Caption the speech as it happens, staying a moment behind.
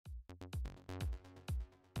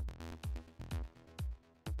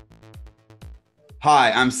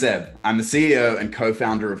Hi, I'm Seb. I'm the CEO and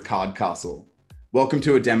co-founder of CardCastle. Welcome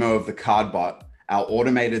to a demo of the CardBot, our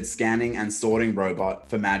automated scanning and sorting robot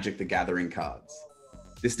for Magic the Gathering cards.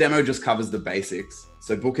 This demo just covers the basics,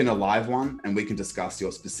 so book in a live one and we can discuss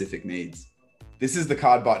your specific needs. This is the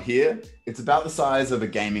CardBot here. It's about the size of a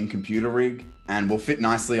gaming computer rig and will fit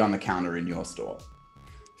nicely on the counter in your store.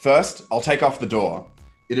 First, I'll take off the door.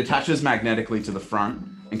 It attaches magnetically to the front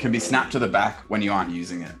and can be snapped to the back when you aren't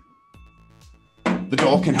using it. The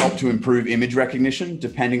door can help to improve image recognition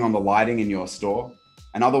depending on the lighting in your store,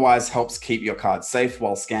 and otherwise helps keep your cards safe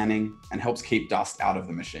while scanning and helps keep dust out of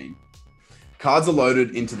the machine. Cards are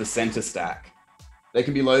loaded into the center stack. They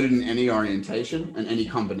can be loaded in any orientation and any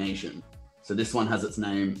combination. So this one has its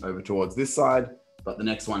name over towards this side, but the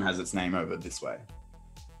next one has its name over this way.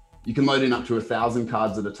 You can load in up to 1,000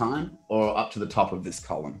 cards at a time or up to the top of this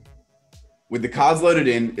column. With the cards loaded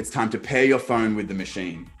in, it's time to pair your phone with the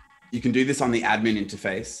machine. You can do this on the admin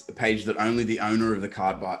interface, a page that only the owner of the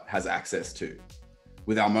CardBot has access to.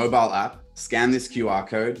 With our mobile app, scan this QR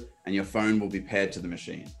code and your phone will be paired to the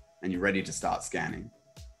machine and you're ready to start scanning.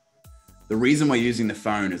 The reason we're using the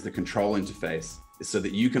phone as the control interface is so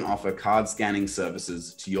that you can offer card scanning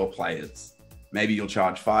services to your players. Maybe you'll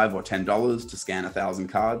charge $5 or $10 to scan 1,000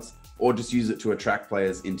 cards, or just use it to attract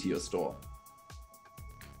players into your store.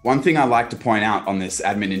 One thing I like to point out on this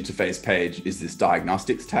admin interface page is this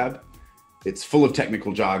diagnostics tab. It's full of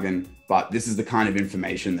technical jargon, but this is the kind of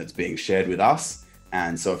information that's being shared with us.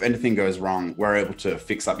 And so if anything goes wrong, we're able to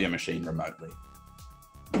fix up your machine remotely.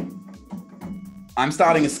 I'm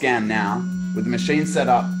starting a scan now with the machine set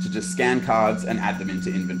up to just scan cards and add them into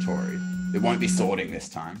inventory. It won't be sorting this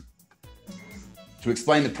time. To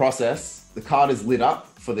explain the process, the card is lit up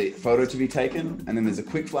for the photo to be taken, and then there's a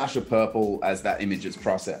quick flash of purple as that image is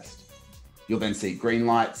processed. You'll then see green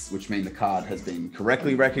lights, which mean the card has been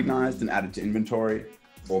correctly recognized and added to inventory,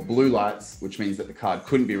 or blue lights, which means that the card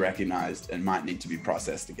couldn't be recognized and might need to be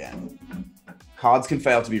processed again. Cards can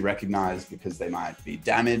fail to be recognized because they might be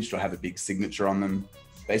damaged or have a big signature on them.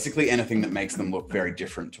 Basically anything that makes them look very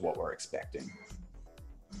different to what we're expecting.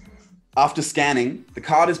 After scanning, the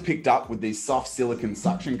card is picked up with these soft silicone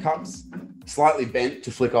suction cups, slightly bent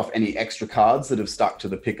to flick off any extra cards that have stuck to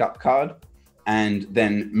the pickup card, and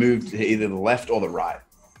then moved to either the left or the right.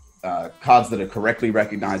 Cards that are correctly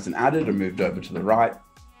recognized and added are moved over to the right.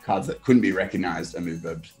 Cards that couldn't be recognized are moved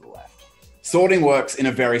over to the left. Sorting works in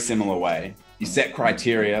a very similar way. You set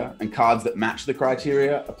criteria, and cards that match the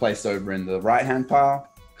criteria are placed over in the right-hand pile.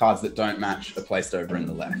 Cards that don't match are placed over in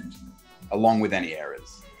the left, along with any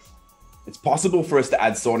errors. It's possible for us to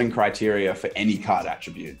add sorting criteria for any card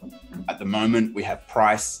attribute. At the moment, we have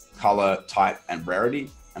price, color, type, and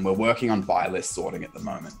rarity, and we're working on Buylist sorting at the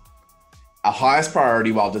moment. Our highest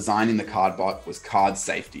priority while designing the CardBot was card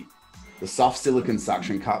safety. The soft silicone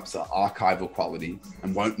suction cups are archival quality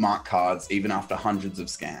and won't mark cards even after hundreds of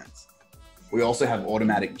scans. We also have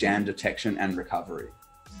automatic jam detection and recovery.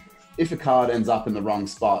 If a card ends up in the wrong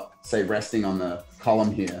spot, say resting on the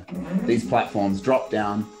column here, these platforms drop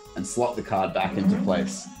down and slot the card back into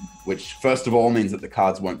place, which first of all means that the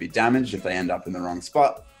cards won't be damaged if they end up in the wrong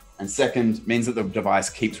spot, and second means that the device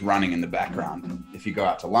keeps running in the background. If you go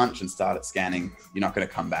out to lunch and start at scanning, you're not going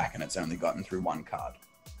to come back and it's only gotten through one card.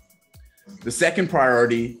 The second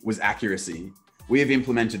priority was accuracy. We have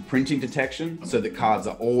implemented printing detection so that cards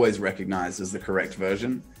are always recognized as the correct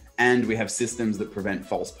version, and we have systems that prevent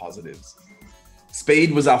false positives.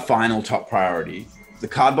 Speed was our final top priority. The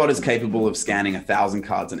CardBot is capable of scanning 1,000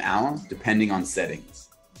 cards an hour, depending on settings.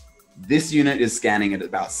 This unit is scanning at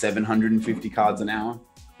about 750 cards an hour,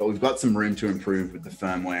 but we've got some room to improve with the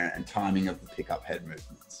firmware and timing of the pickup head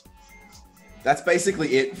movements. That's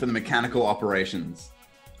basically it for the mechanical operations.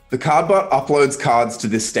 The CardBot uploads cards to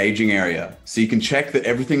this staging area, so you can check that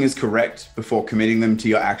everything is correct before committing them to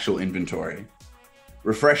your actual inventory.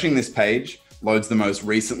 Refreshing this page loads the most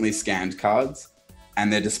recently scanned cards,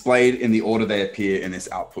 and they're displayed in the order they appear in this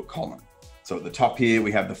output column. So at the top here,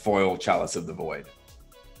 we have the foil Chalice of the Void.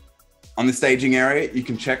 On the staging area, you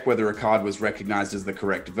can check whether a card was recognized as the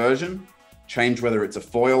correct version, change whether it's a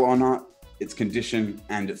foil or not, its condition,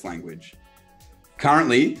 and its language.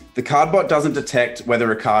 Currently, the CardBot doesn't detect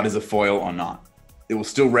whether a card is a foil or not. It will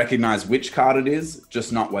still recognize which card it is,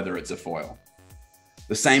 just not whether it's a foil.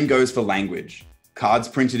 The same goes for language. Cards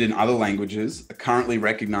printed in other languages are currently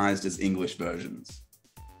recognized as English versions.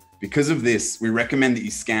 Because of this, we recommend that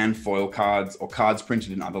you scan foil cards or cards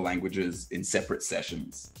printed in other languages in separate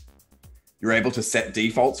sessions. You're able to set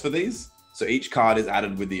defaults for these, so each card is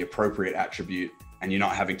added with the appropriate attribute and you're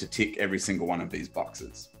not having to tick every single one of these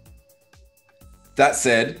boxes. That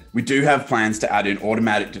said, we do have plans to add in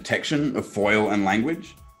automatic detection of foil and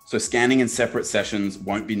language, so scanning in separate sessions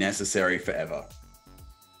won't be necessary forever.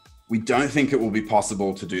 We don't think it will be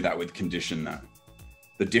possible to do that with condition though.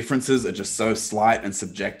 The differences are just so slight and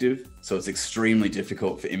subjective, so it's extremely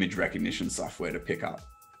difficult for image recognition software to pick up.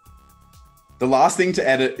 The last thing to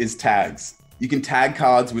edit is tags. You can tag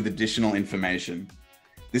cards with additional information.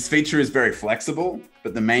 This feature is very flexible,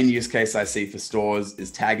 but the main use case I see for stores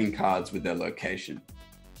is tagging cards with their location.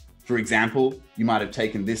 For example, you might have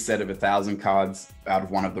taken this set of 1,000 cards out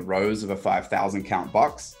of one of the rows of a 5,000 count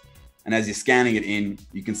box, and as you're scanning it in,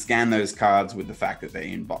 you can scan those cards with the fact that they're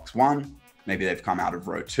in box 1, maybe they've come out of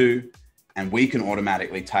row 2, and we can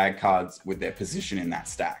automatically tag cards with their position in that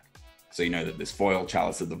stack. So you know that this foil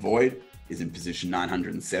Chalice of the Void is in position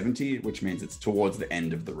 970, which means it's towards the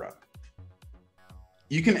end of the row.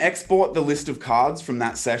 You can export the list of cards from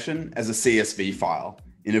that session as a CSV file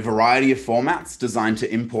in a variety of formats designed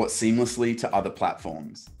to import seamlessly to other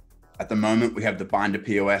platforms. At the moment, we have the Binder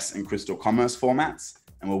POS and Crystal Commerce formats,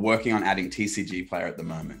 and we're working on adding TCGplayer at the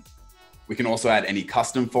moment. We can also add any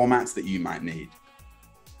custom formats that you might need.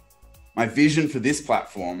 My vision for this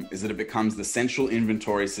platform is that it becomes the central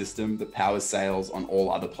inventory system that powers sales on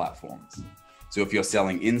all other platforms. So if you're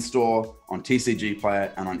selling in-store, on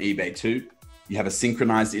TCGplayer, and on eBay too, you have a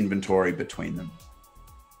synchronized inventory between them.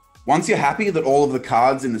 Once you're happy that all of the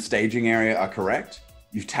cards in the staging area are correct,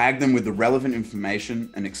 you've tagged them with the relevant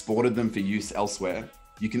information and exported them for use elsewhere,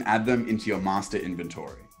 you can add them into your master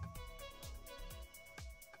inventory.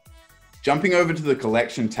 Jumping over to the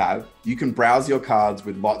collection tab, you can browse your cards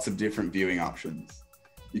with lots of different viewing options.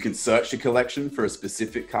 You can search your collection for a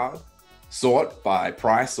specific card, sort by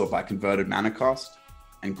price or by converted mana cost,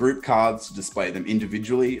 and group cards to display them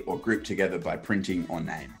individually or grouped together by printing or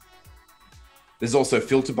name. There's also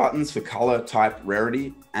filter buttons for color, type,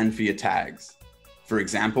 rarity, and for your tags. For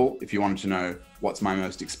example, if you wanted to know what's my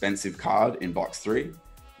most expensive card in box 3,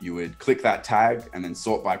 you would click that tag and then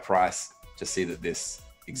sort by price to see that this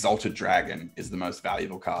Exalted Dragon is the most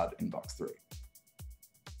valuable card in box 3.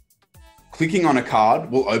 Clicking on a card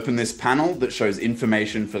will open this panel that shows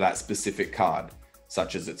information for that specific card,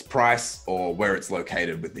 such as its price or where it's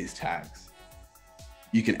located with these tags.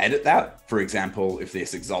 You can edit that. For example, if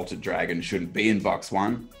this Exalted Dragon shouldn't be in box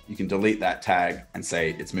 1, you can delete that tag and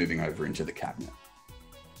say it's moving over into the cabinet.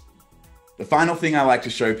 The final thing I like to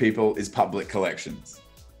show people is public collections.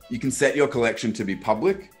 You can set your collection to be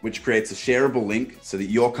public, which creates a shareable link so that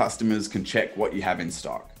your customers can check what you have in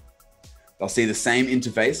stock. They'll see the same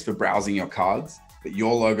interface for browsing your cards, but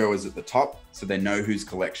your logo is at the top so they know whose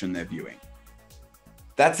collection they're viewing.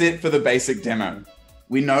 That's it for the basic demo.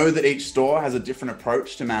 We know that each store has a different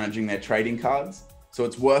approach to managing their trading cards, so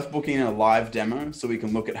it's worth booking a live demo so we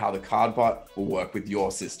can look at how the CardBot will work with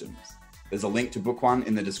your systems. There's a link to book one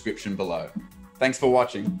in the description below. Thanks for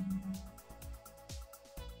watching.